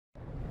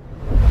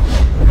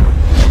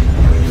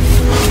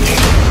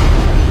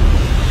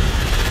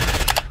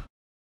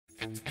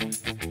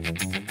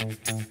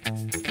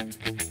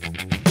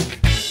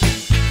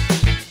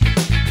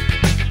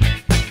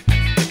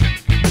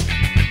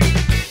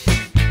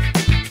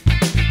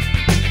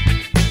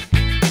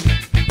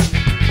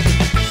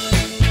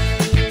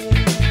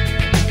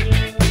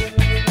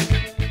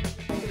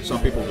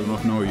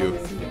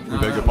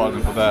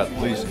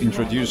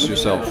introduce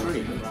yourself.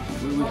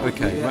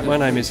 Okay, my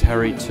name is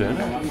Harry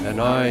Turner, and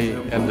I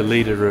am the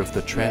leader of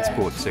the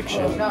Transport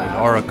section in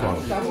Oricon,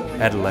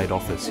 Adelaide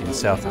office in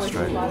South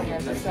Australia.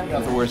 In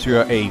other words, you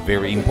are a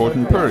very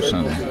important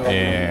person,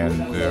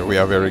 and we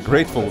are very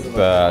grateful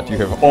that you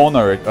have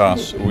honored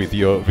us with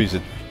your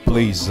visit.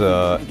 Please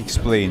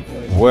explain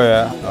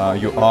where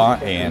you are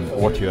and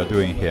what you are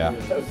doing here.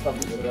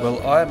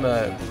 Well, I'm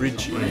a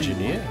bridge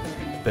engineer,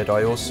 but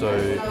I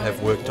also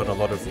have worked on a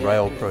lot of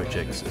rail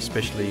projects,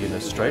 especially in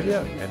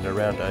Australia and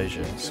around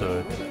Asia.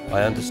 So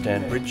I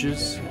understand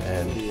bridges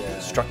and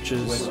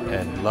structures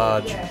and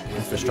large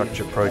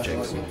infrastructure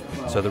projects.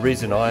 So the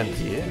reason I'm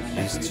here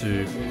is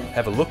to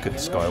have a look at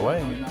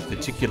SkyWay,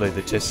 particularly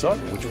the test site,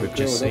 which we've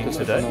just seen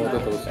today,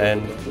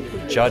 and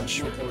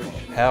judge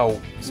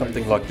how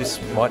something like this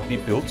might be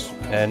built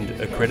and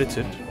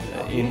accredited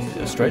in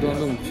Australia.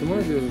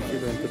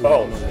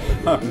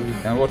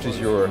 And what is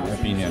your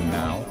opinion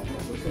now?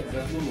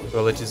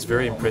 Well, it is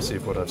very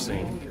impressive what I've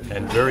seen,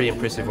 and very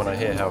impressive when I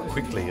hear how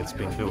quickly it's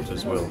been built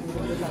as well.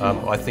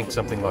 I think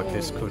something like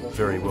this could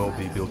very well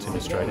be built in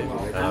Australia.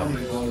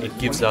 It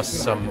gives us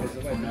some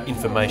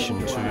information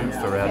too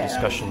for our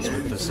discussions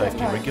with the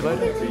safety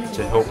regulator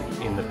to help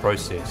in the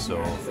process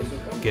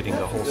of getting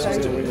the whole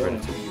system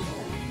accredited.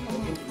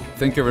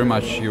 Thank you very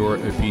much. Your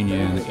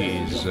opinion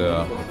is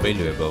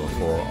valuable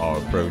for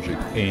our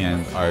project,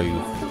 and I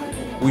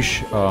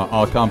wish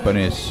our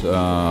companies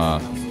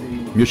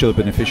mutually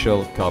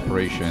beneficial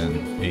cooperation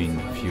in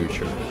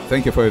future.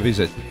 Thank you for your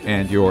visit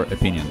and your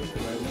opinion.